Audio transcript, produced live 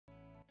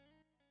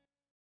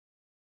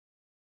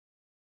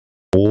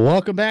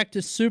Welcome back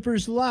to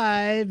Supers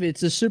Live.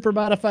 It's a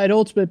Supermodified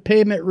Ultimate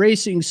Pavement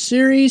Racing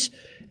Series,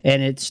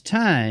 and it's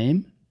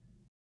time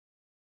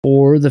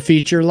for the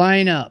feature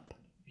lineup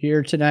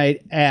here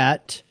tonight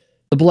at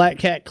the Black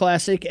Cat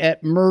Classic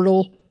at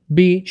Myrtle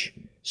Beach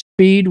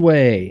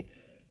Speedway.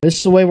 This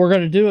is the way we're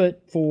going to do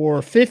it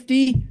for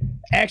 50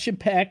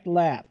 action-packed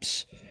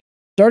laps.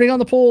 Starting on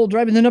the pole,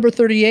 driving the number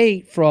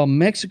 38 from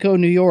Mexico,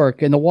 New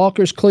York, in the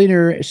Walker's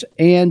Cleaners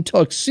and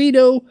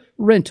Tuxedo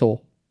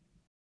Rental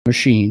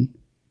Machine.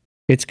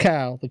 It's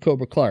Kyle, the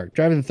Cobra Clark,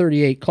 driving the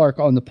 38, Clark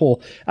on the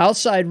pole.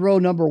 Outside row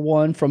number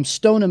 1 from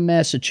Stoneham,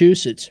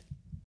 Massachusetts,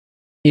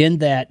 in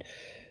that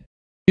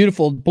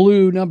beautiful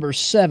blue number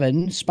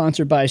 7,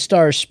 sponsored by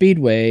Star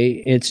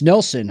Speedway, it's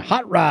Nelson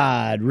Hot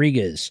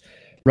Rodriguez.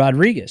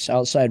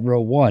 Outside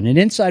row 1. And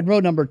inside row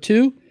number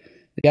 2,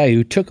 the guy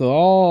who took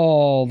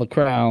all the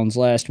crowns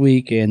last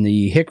week in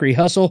the Hickory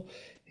Hustle,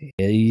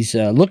 he's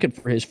looking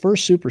for his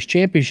first Supers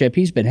Championship.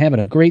 He's been having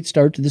a great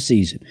start to the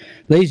season.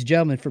 Ladies and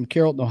gentlemen, from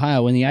Carrollton,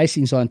 Ohio, and the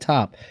icing's on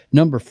top,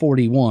 number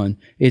 41,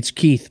 it's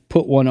Keith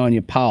Put One On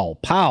You Powell.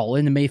 Powell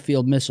in the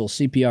Mayfield Missile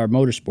CPR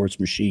Motorsports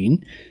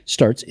Machine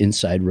starts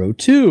inside row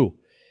 2.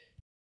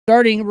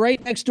 Starting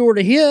right next door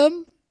to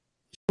him,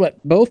 swept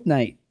both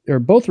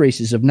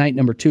races of night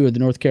number 2 of the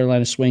North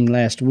Carolina Swing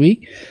last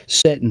week,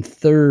 set in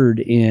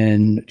third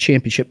in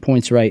championship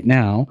points right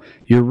now.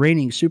 Your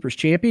reigning Supers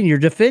champion, you're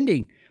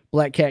defending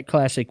Black Cat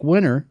Classic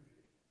winner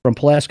from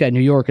Pulaski, New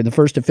York, and the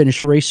first to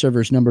finish race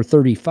servers number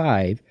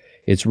 35.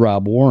 It's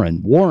Rob Warren.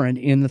 Warren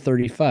in the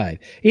 35.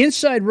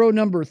 Inside row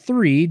number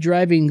 3,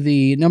 driving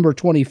the number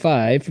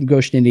 25 from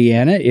Goshen,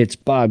 Indiana, it's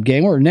Bob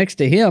Gangler. Next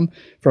to him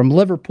from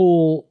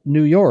Liverpool,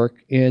 New York,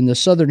 in the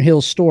Southern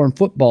Hills Storm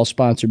football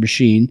sponsor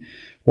machine.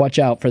 Watch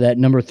out for that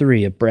number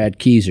 3 of Brad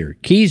Keyser.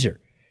 Keyser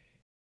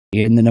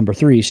in the number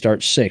 3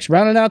 starts 6.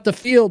 Rounding out the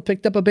field,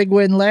 picked up a big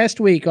win last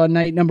week on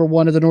night number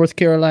 1 of the North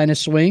Carolina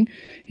Swing.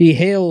 He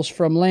hails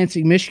from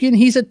Lansing, Michigan.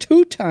 He's a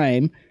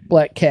 2-time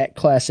Black Cat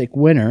Classic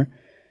winner.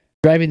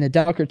 Driving the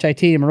Dowker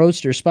Titanium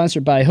Roadster,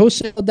 sponsored by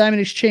Wholesale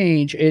Diamond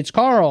Exchange, it's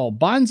Carl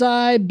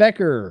Bonsai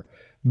Becker.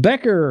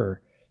 Becker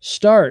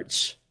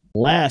starts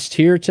last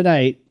here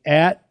tonight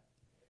at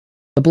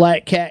the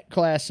Black Cat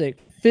Classic.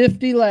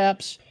 50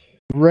 laps,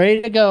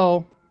 ready to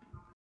go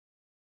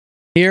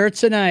here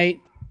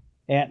tonight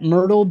at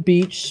Myrtle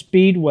Beach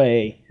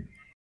Speedway.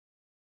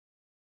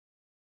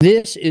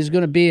 This is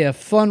going to be a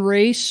fun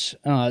race.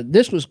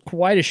 This was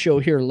quite a show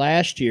here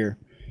last year.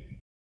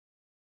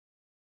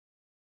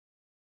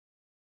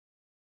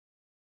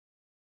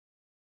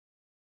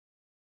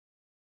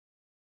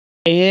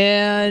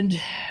 And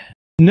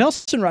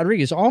Nelson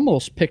Rodriguez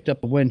almost picked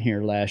up a win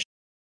here last year.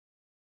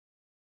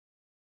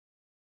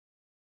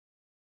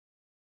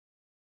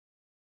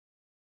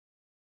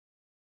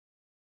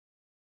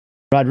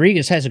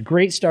 Rodriguez has a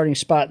great starting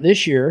spot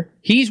this year.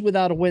 He's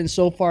without a win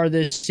so far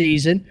this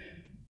season.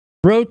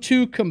 Row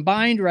 2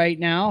 combined right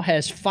now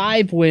has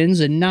 5 wins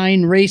and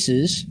 9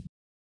 races.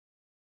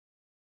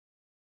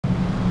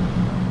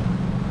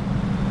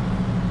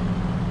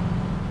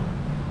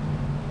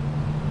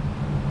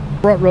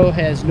 Front row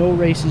has no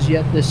races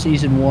yet this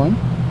season 1. In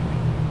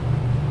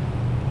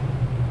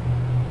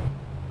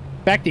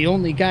fact, the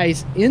only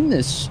guys in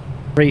this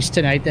race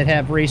tonight that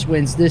have race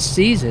wins this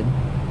season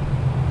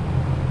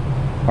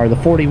are the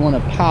 41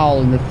 of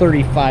Powell and the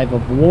 35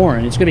 of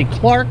Warren. It's going to be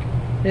Clark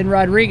and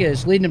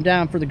Rodriguez leading them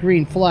down for the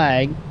green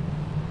flag.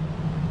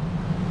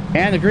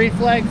 And the green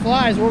flag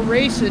flies. We're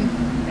racing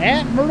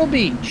at Myrtle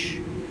Beach.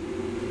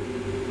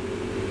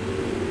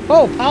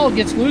 Oh, Powell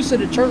gets loose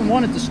at turn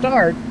 1 at the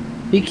start.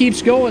 He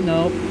keeps going,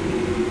 though.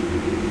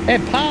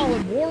 And Powell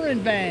and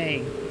Warren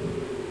bang.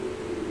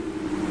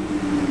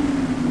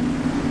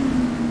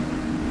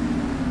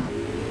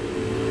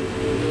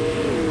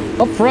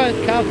 Up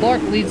front, Kyle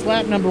Clark leads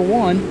lap number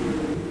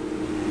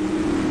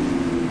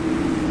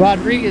 1.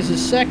 Rodriguez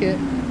is second.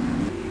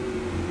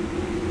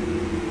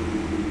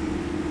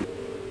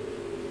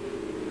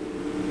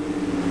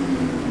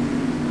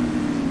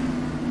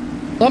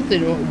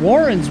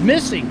 Warren's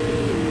missing.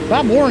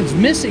 Bob Warren's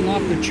missing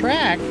off the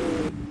track.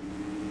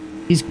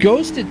 He's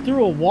ghosted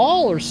through a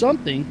wall or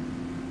something.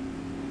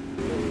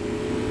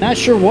 Not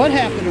sure what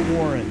happened to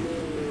Warren.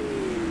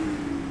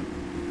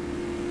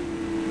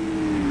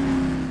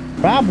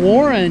 Rob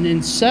Warren in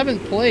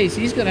 7th place.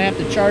 He's going to have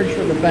to charge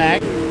from the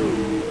back.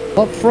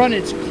 Up front,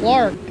 it's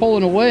Clark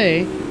pulling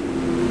away.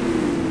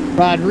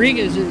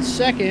 Rodriguez in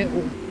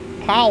 2nd.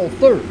 Powell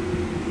 3rd.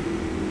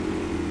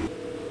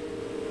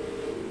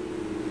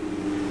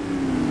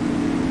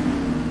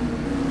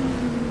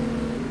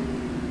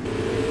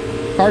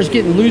 Car's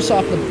getting loose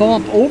off the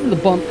bump, over the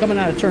bump, coming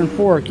out of turn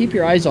 4. Keep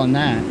your eyes on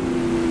that.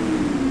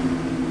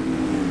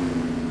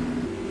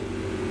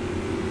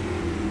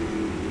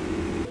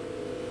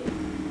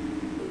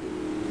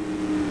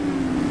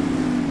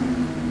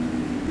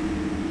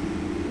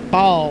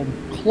 Paul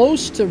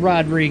close to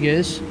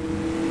Rodriguez,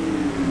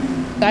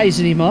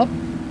 sizing him up.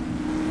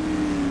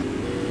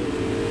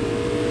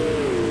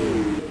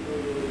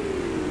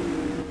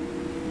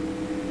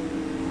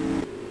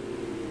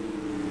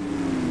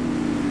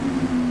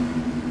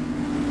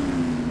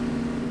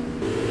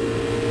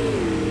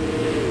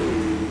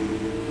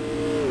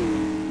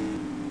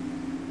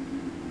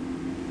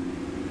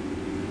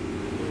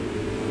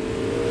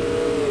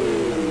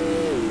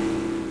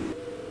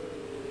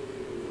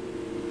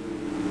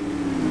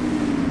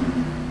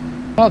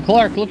 Oh,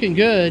 Clark looking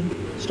good.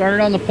 Started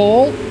on the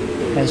pole.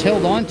 Has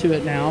held on to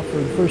it now for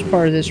the first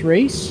part of this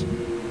race.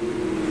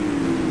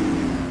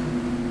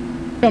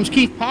 Comes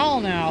Keith Powell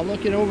now,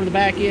 looking over the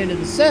back end of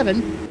the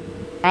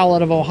 7. Powell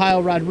out of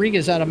Ohio,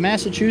 Rodriguez out of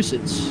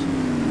Massachusetts.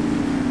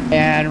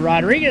 And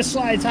Rodriguez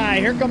slides high.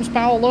 Here comes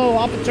Powell low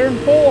off of turn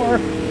 4.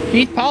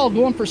 Keith Powell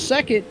going for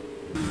second.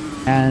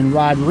 And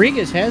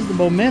Rodriguez has the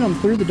momentum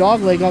through the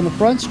dogleg on the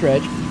front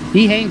stretch.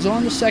 He hangs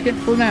on to second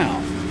for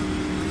now.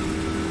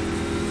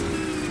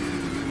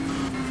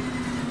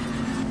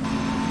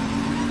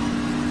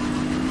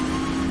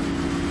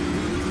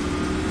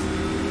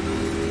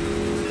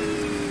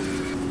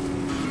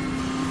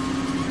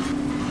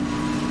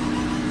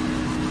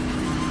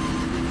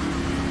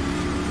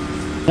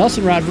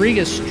 Nelson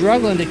Rodriguez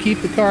struggling to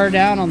keep the car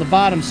down on the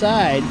bottom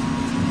side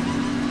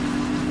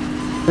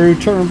through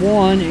turn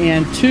 1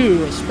 and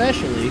 2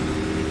 especially.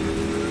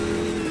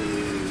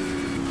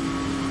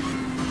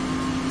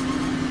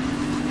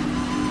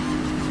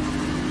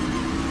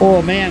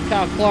 Oh man,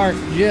 Kyle Clark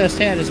just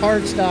had his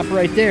hard stop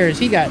right there as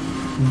he got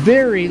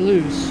very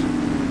loose.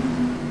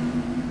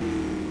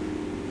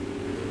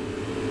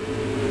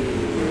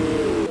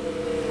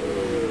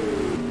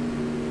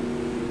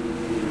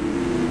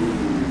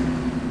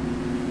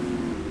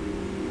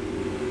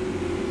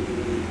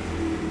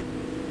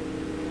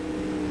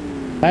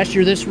 Last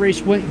year, this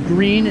race went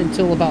green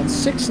until about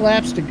 6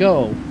 laps to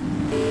go.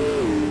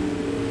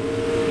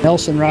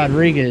 Nelson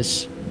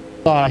Rodriguez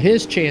saw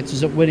his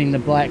chances of winning the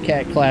Black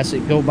Cat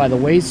Classic go by the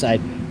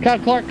wayside. Kyle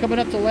Clark coming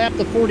up to lap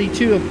the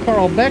 42 of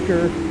Carl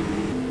Becker.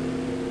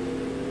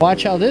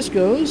 Watch how this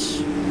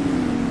goes.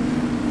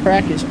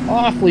 Track is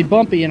awfully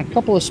bumpy in a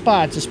couple of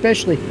spots,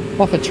 especially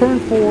off of turn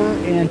 4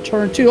 and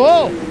turn 2.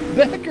 Oh,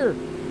 Becker!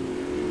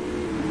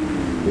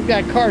 We've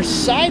got cars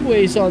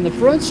sideways on the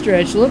front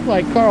stretch. Looked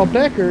like Carl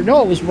Becker.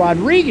 No, it was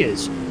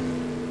Rodriguez.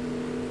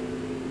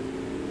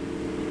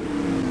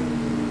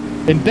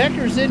 And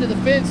Becker's into the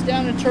fence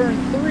down in turn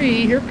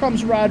 3. Here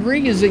comes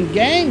Rodriguez in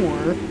gang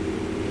war.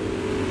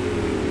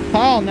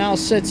 Powell now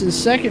sits in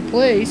second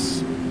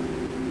place.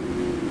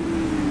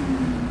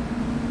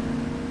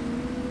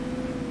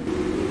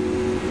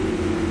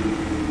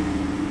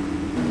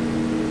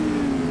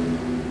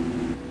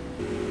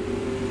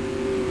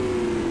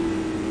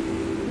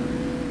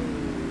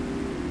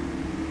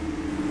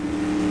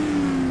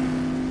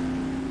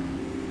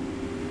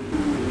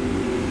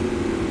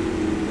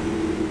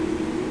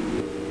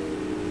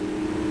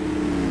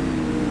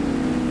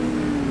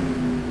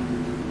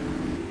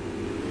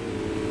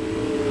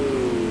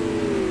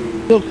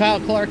 Still Kyle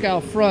Clark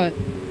out front.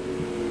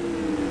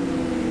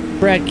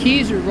 Brad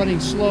Keyser running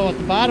slow at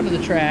the bottom of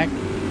the track.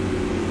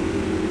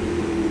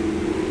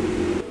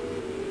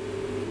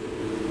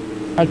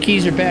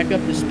 Keyser back up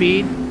to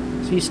speed.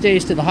 So he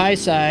stays to the high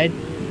side.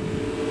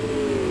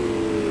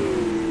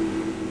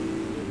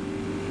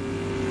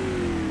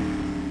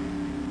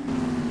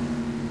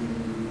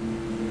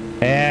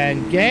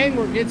 And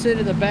Gangler gets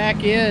into the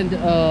back end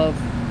of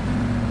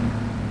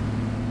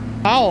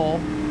Powell.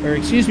 Or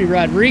excuse me,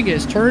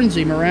 Rodriguez turns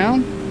him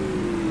around.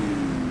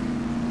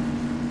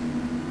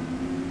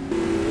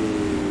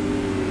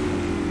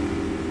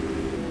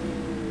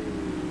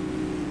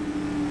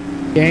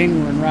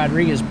 Gangler and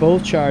Rodriguez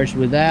both charged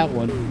with that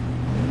one.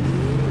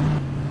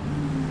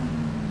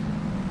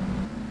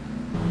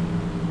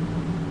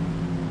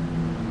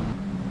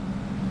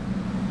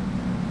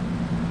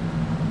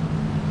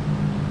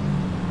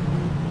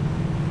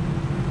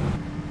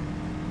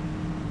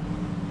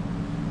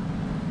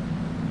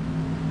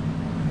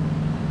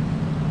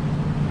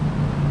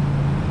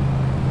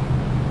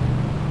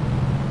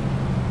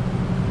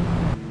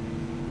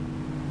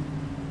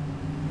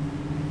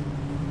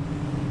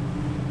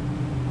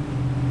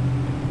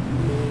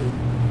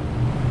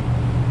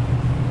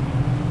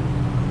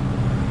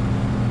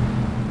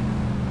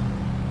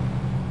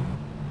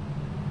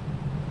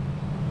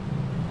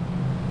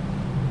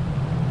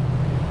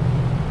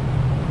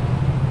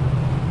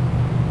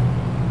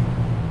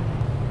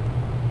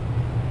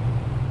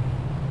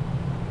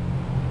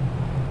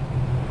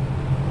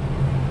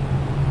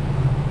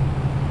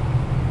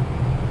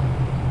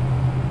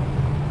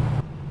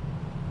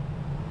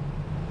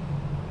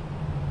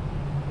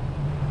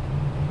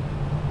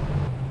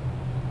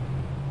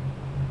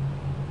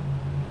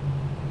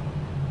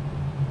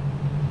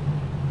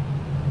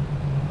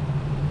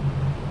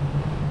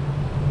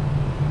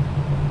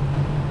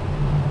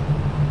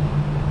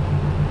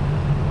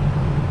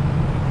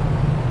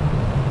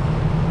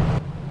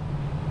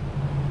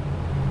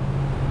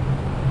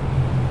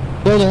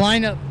 So the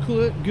lineup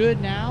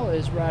good now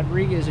as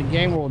Rodriguez and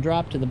Gangler will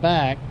drop to the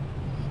back.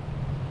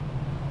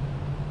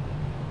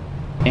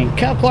 And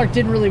Kyle Clark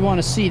didn't really want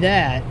to see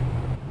that.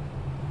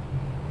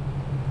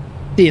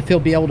 See if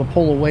he'll be able to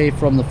pull away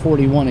from the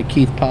 41 of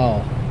Keith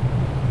Powell.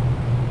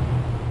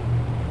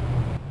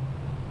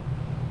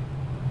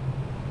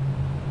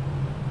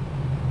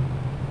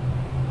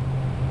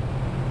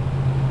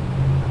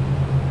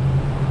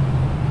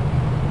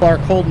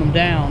 Clark holding him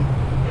down.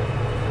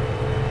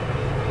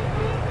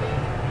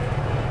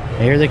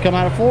 Here they come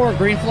out of 4.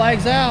 Green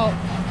flag's out.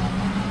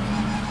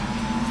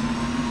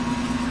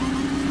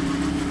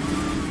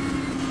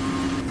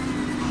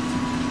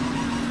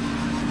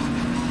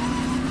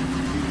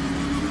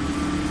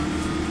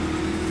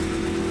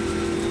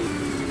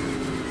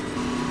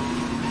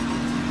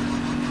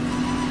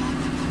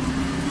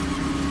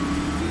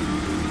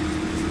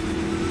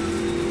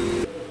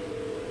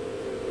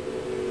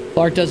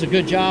 Clark does a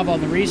good job on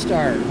the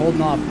restart,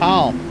 holding off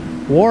Powell.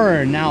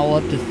 Warren now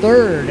up to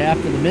 3rd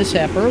after the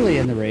mishap early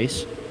in the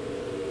race.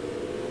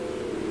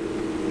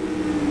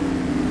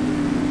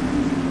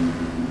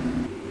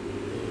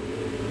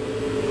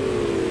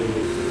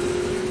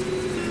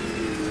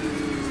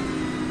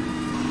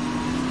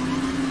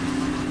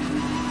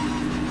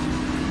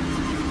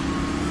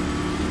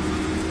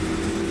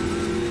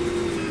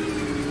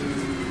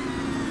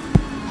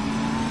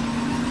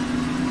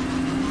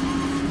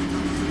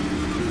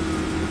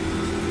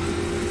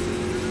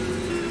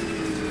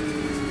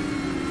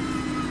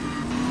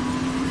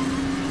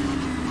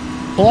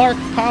 Clark,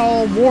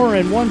 Powell,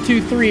 Warren, 1,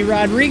 2, 3.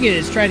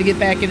 Rodriguez trying to get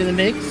back into the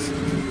mix.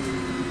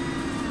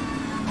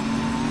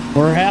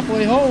 We're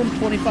halfway home,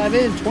 25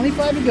 in,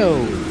 25 to go.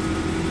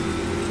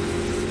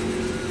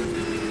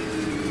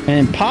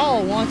 And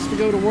Powell wants to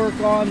go to work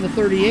on the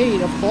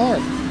 38 of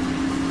Clark.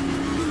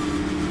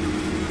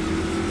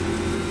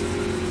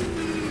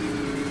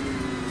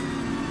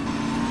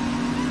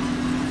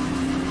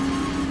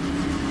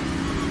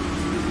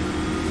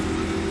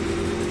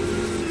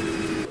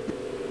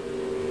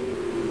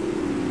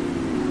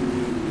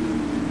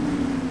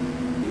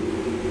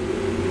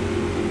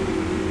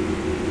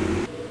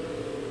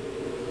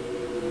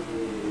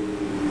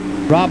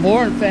 Rob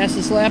Warren,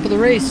 fastest lap of the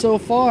race so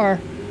far.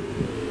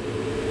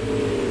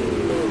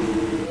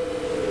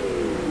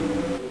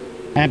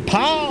 And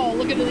Powell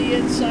looking to the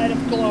inside of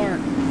Clark.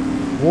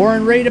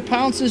 Warren ready to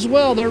pounce as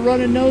well. They're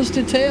running nose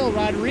to tail.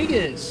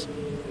 Rodriguez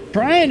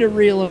trying to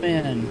reel him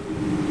in.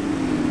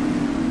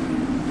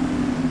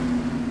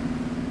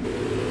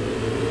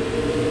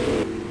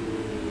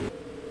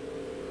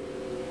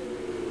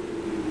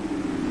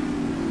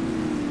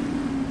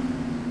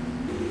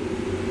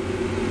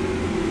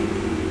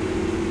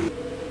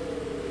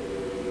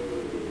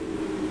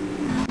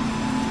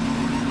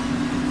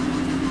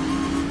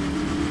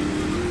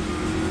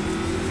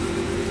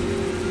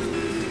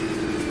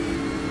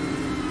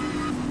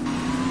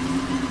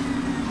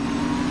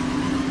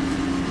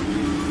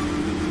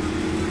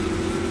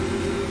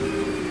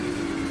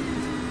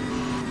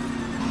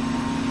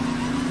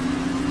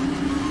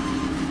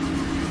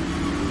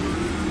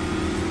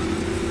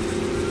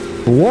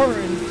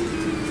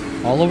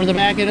 Warren all over the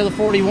back end of the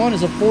 41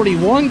 as a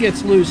 41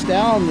 gets loose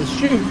down the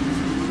chute.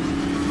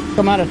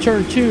 Come out of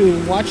turn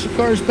 2. Watch the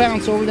cars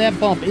bounce over that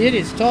bump. It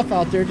is tough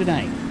out there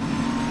tonight.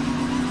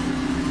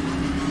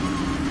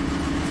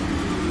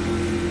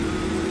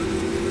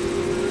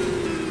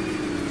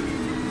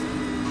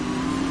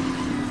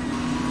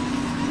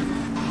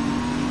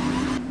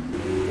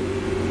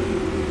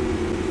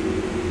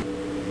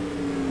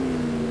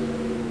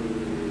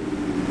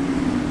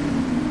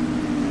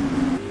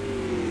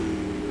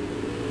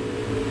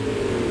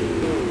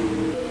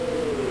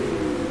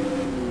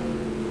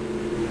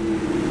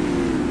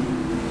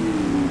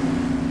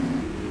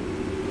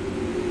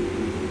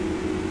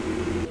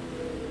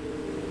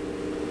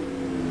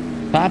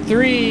 Top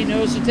 3,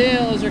 nose to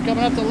tail as they're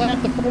coming up to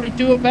lap the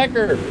 42 of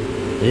Becker.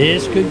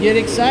 This could get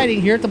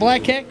exciting here at the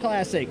Black Cat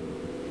Classic.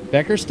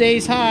 Becker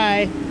stays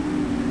high.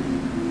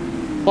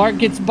 Clark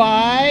gets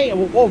by.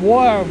 Oh,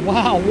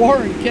 wow,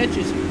 Warren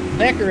catches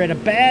Becker at a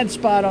bad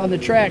spot on the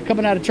track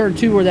coming out of turn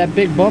 2 where that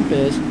big bump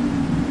is.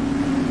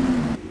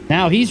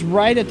 Now he's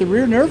right at the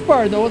rear nerve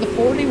bar though of the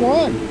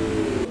 41.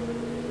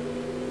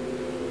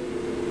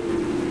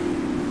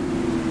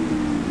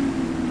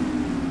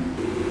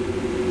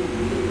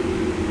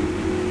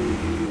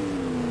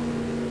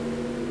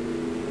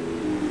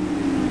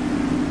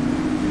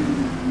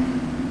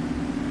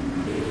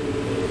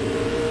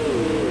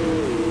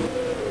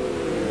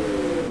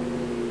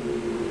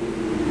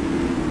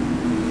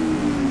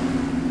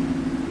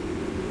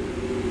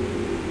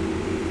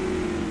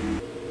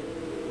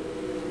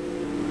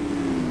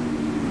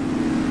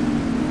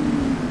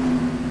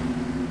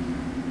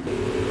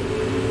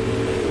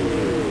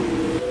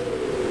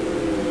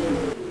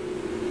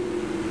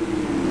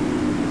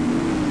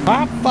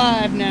 Top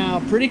 5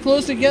 now, pretty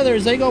close together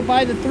as they go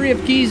by the 3 of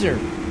Keyser.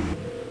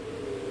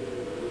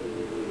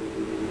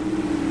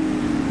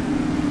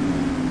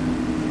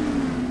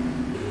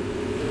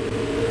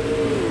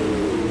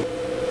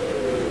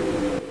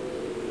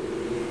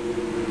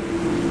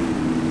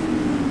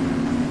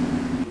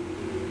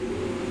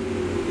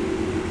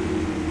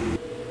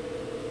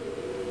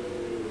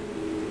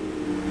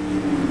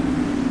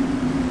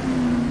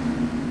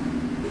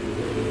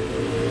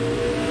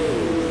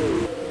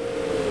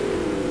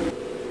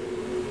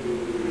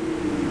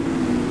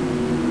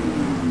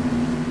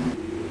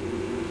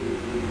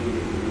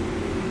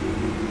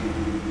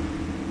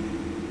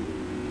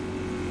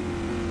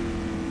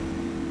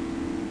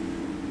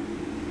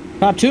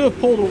 Top 2 have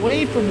pulled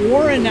away from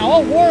Warren now.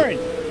 Oh, Warren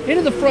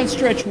into the front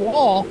stretch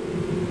wall.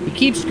 He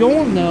keeps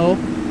going, though.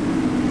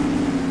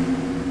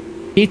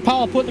 Keith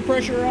Powell putting the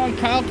pressure on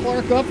Kyle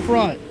Clark up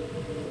front.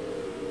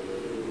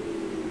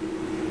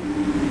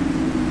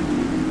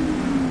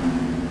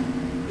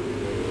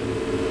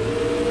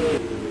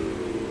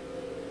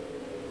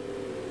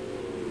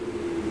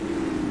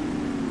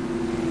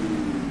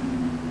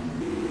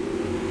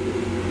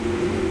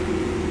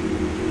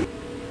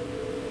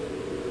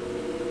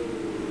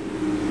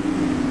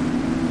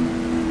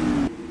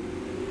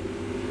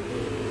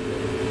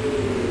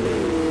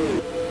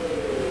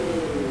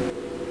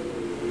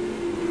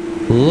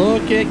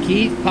 Look at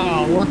Keith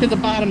Powell working the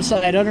bottom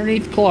side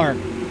underneath Clark.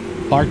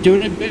 Clark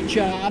doing a good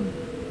job.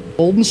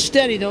 Holding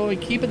steady, though,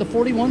 and keeping the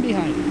 41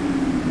 behind him.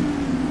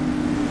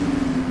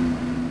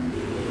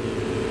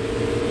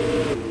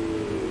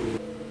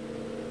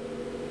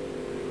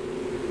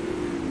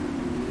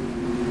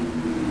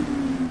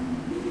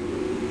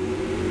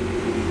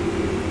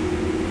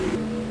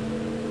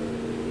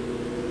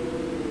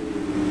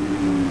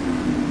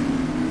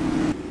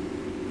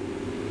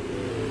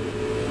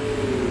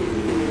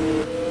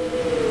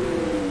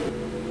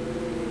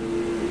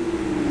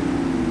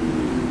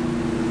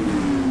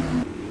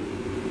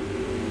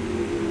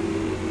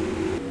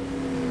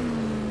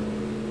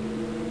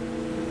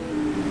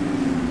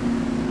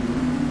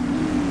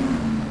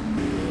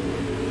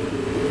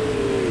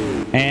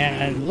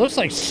 And it looks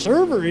like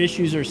server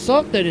issues or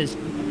something. Is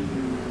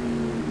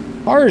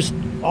cars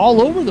all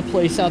over the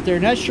place out there.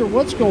 Not sure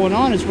what's going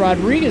on as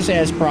Rodriguez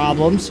has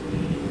problems.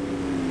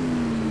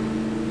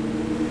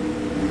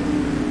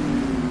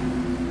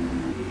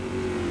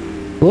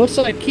 Looks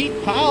like Keith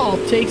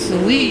Powell takes the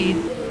lead.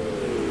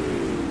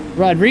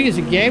 Rodriguez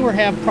and Gamer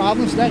have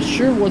problems. Not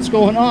sure what's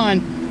going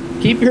on.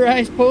 Keep your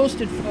eyes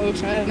posted,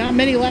 folks. Not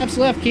many laps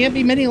left. Can't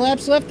be many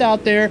laps left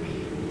out there.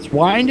 It's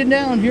winding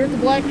down here at the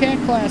Black Cat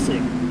Classic.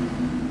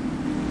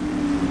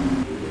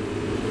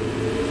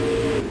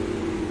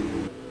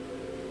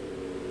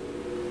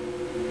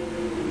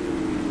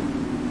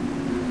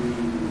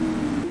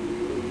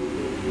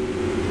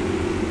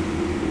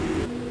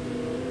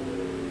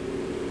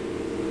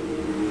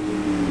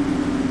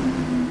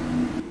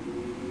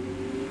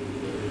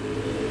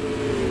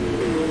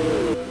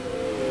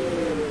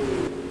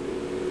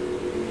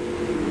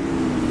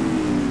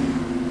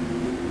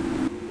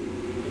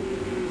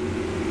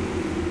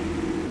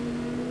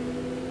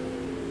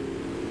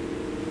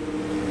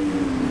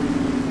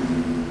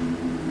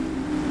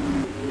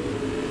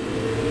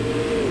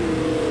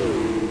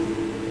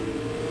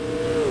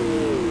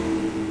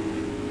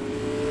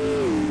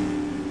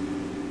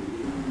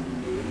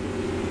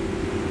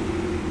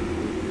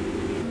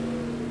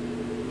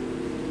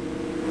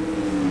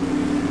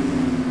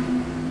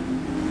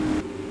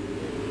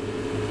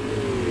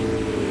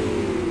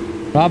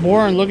 Rob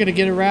Warren looking to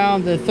get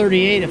around the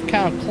 38 of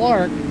Kyle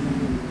Clark.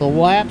 The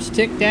laps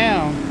tick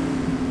down.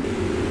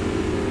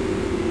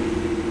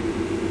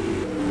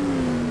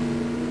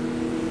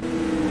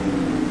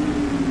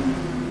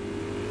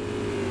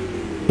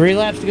 Three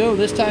laps to go,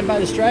 this time by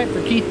the stripe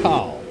for Keith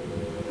Powell.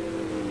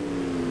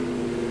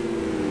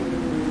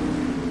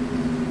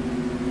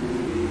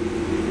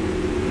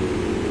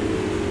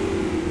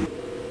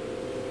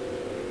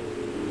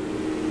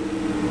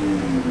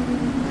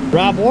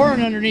 Rob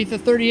Warren underneath the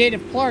 38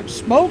 of Clark.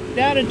 Smoke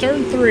down in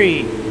turn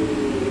 3.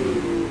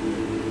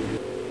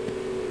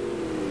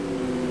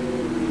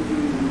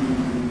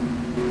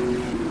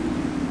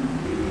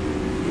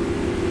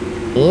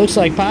 Looks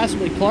like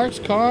possibly Clark's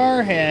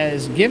car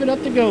has given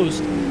up the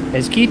ghost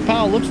as Keith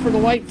Powell looks for the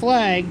white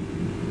flag.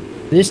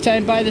 This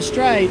time by the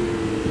stripe.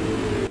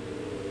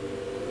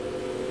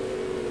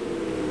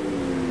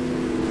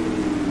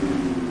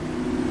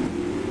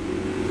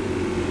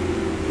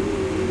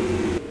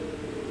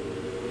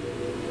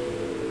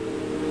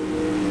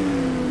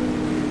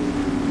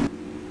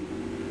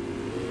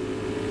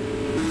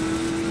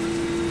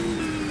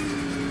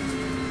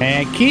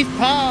 And Keith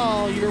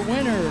Powell, your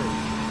winner.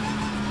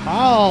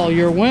 Powell,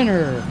 your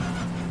winner.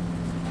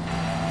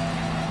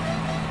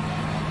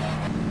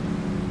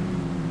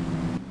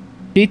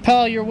 Keith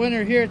Powell, your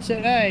winner here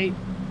tonight.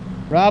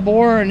 Rob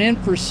Warren in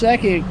for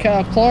second.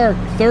 Kyle Clark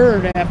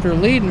third after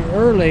leading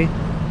early.